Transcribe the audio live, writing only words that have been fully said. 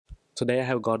Today I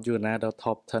have got you another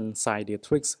top 10 Cydia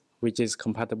tricks which is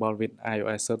compatible with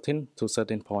iOS 13 to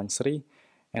 13.3.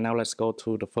 And now let's go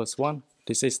to the first one.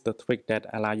 This is the trick that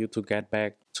allows you to get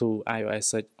back to iOS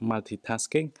search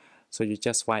multitasking. So you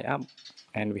just swipe up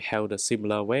and we have the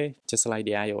similar way just like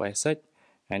the iOS search,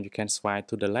 and you can swipe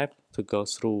to the left to go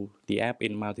through the app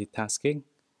in multitasking,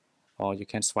 or you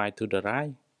can swipe to the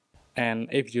right. And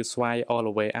if you swipe all the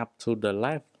way up to the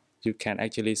left, you can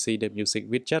actually see the music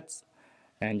widgets,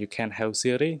 and you can have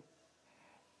Siri,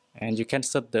 and you can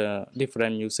set the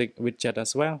different music widget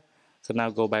as well. So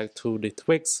now go back to the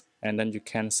tricks, and then you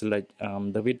can select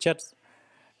the widgets,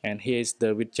 and here is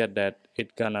the widget that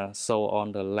it's gonna show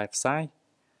on the left side.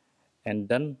 And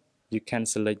then you can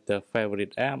select the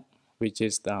favorite app, which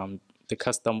is the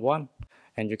custom one,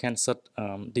 and you can set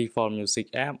default music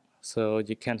app. So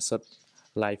you can set,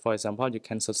 like for example, you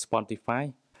can set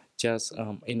Spotify. Just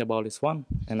enable this one,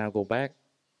 and now go back,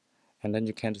 and then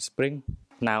you can respring.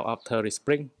 Now after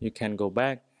respring, you can go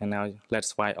back, and now let's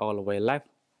swipe all the way left,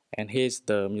 and here's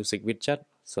the music widget.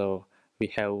 So we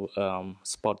have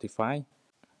Spotify.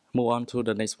 Move on to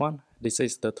the next one. This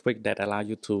is the trick that allows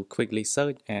you to quickly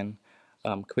search and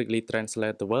quickly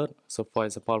translate the word. So for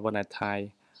example, when I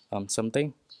type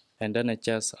something, and then I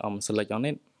just select on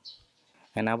it,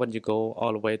 and now when you go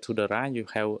all the way to the right, you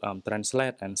have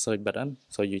translate and search button.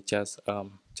 So you just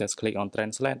click on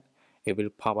translate. It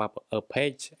will pop up a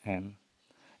page and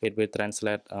it will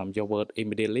translate your word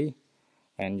immediately,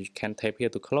 and you can tap here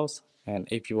to close. And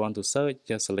if you want to search,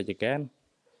 just select again,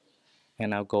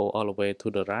 and now go all the way to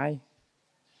the right,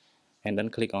 and then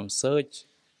click on search,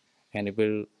 and it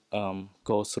will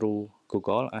go through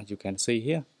Google, as you can see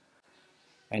here.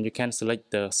 And you can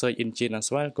select the search engine as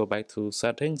well. Go back to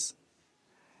settings,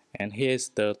 and here's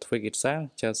the trick itself.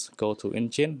 Just go to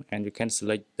engine, and you can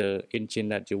select the engine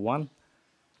that you want.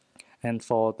 And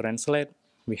for translate,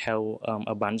 we have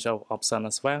a bunch of options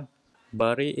as well.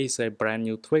 Bury is a brand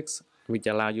new trick which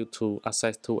allow you to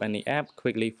access to any app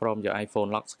quickly from your iPhone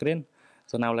lock screen.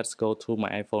 So now let's go to my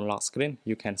iPhone lock screen.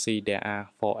 You can see there are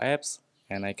 4 apps,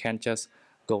 and I can just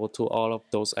go to all of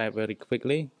those apps very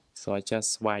quickly. So I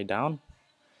just swipe down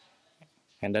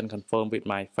and then confirm with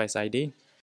my Face ID.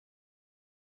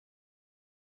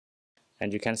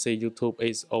 And you can see YouTube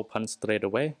is open straight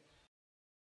away.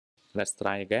 Let's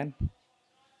try again.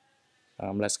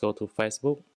 Let's go to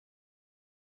Facebook.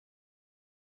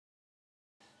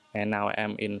 And now I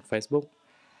am in Facebook.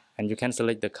 And you can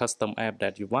select the custom app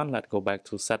that you want. Let's go back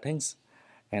to settings.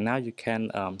 And now you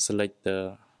can select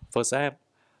the first app.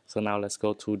 So now let's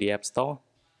go to the App Store.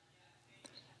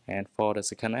 And for the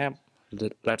second app,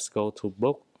 let's go to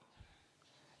Book.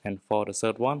 And for the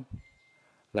third one,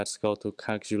 let's go to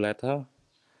Calculator.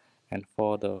 And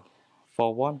for the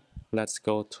fourth one, let's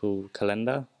go to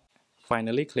Calendar.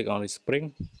 Finally, click on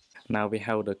Respring. Now we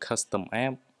have the custom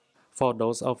app. For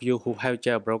those of you who have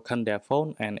jailbroken their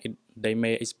phone, and they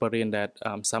may experience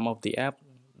that some of the app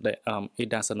that it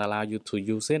doesn't allow you to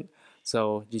use it.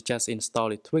 So you just install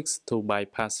the tricks to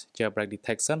bypass jailbreak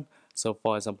detection. So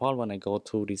for example, when I go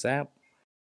to this app,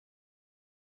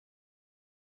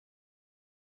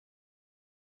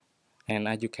 and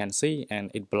as you can see,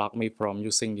 and it blocked me from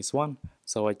using this one.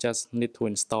 So I just need to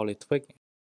install the trick.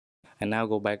 And now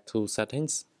go back to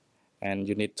settings, and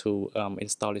you need to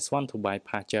install this one to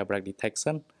bypass jailbreak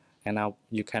detection. And now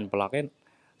you can block it.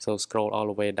 So scroll all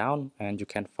the way down, and you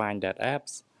can find that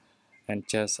apps, and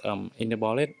just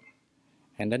enable it,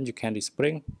 and then you can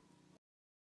respring.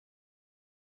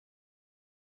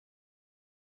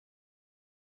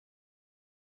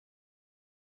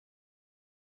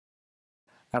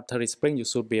 After respring, you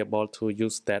should be able to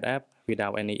use that app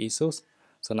without any issues.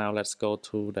 So now let's go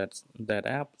to that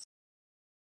app.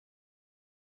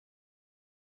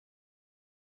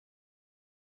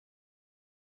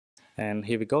 And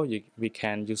here we go, we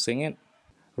can using it.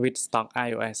 With stock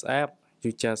iOS app,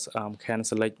 you just can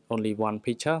select only one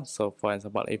picture. So for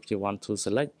example, if you want to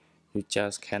select, you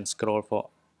just can scroll for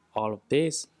all of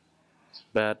these.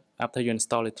 But after you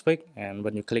install the trick, and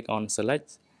when you click on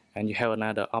select, and you have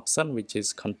another option which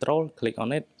is control, click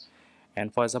on it.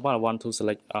 And for example, I want to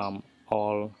select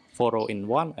all photo in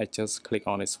one. I just click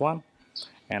on this one,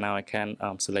 and now I can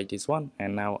select this one,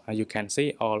 and now you can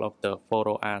see all of the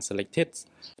photos are selected.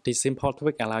 This simple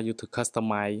trick allows you to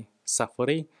customize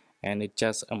Safari, and it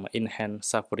just enhance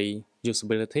Safari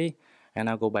usability. And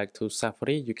now go back to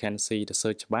Safari, you can see the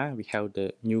search bar, we have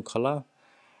the new color,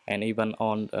 and even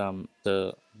on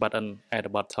the button at the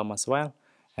bottom as well.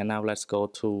 And now let's go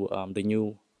to the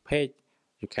new page.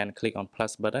 You can click on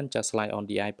plus button just like on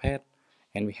the iPad,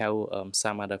 and we have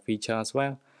some other feature as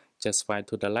well. Just swipe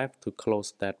to the left to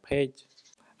close that page.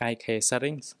 IK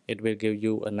settings, it will give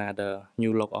you another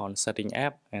new log on setting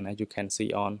app, and as you can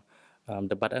see on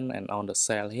the button and on the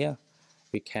cell here,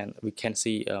 we can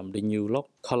see the new log.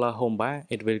 Color home bar,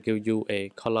 it will give you a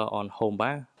color on home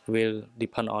bar, will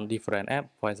depend on different app.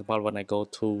 For example, when I go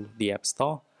to the App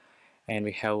Store and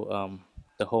we have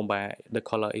the home bar, the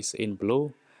color is in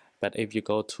blue, but if you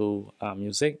go to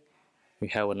music, we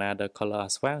have another color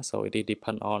as well, so it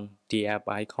depends on the app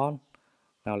icon.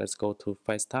 Now let's go to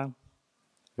FaceTime.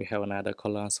 We have another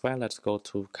color as well. Let's go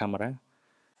to camera.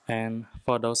 And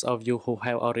for those of you who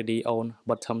have already owned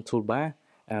Bottom Toolbar,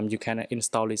 you can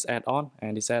install this add-on,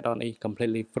 and this add-on is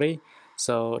completely free.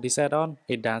 So this add-on,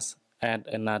 it does add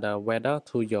another weather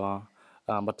to your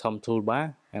Bottom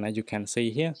Toolbar, and as you can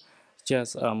see here,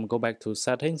 just go back to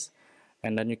settings,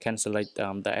 and then you can select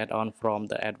the add-on from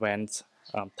the advanced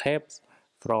tabs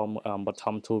from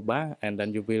Bottom Toolbar, and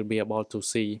then you will be able to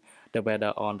see the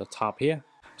weather on the top here.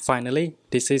 Finally,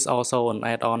 this is also an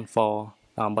add-on for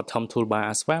Bottom Toolbar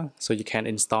as well, so you can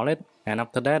install it, and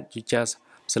after that you just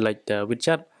select the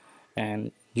widget,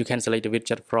 and you can select the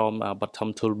widget from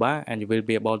Bottom Toolbar, and you will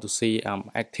be able to see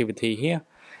activity here,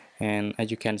 and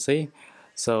as you can see.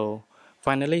 So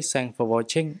finally, thanks for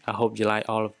watching. I hope you like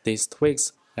all of these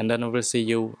tweaks, and then I will see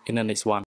you in the next one.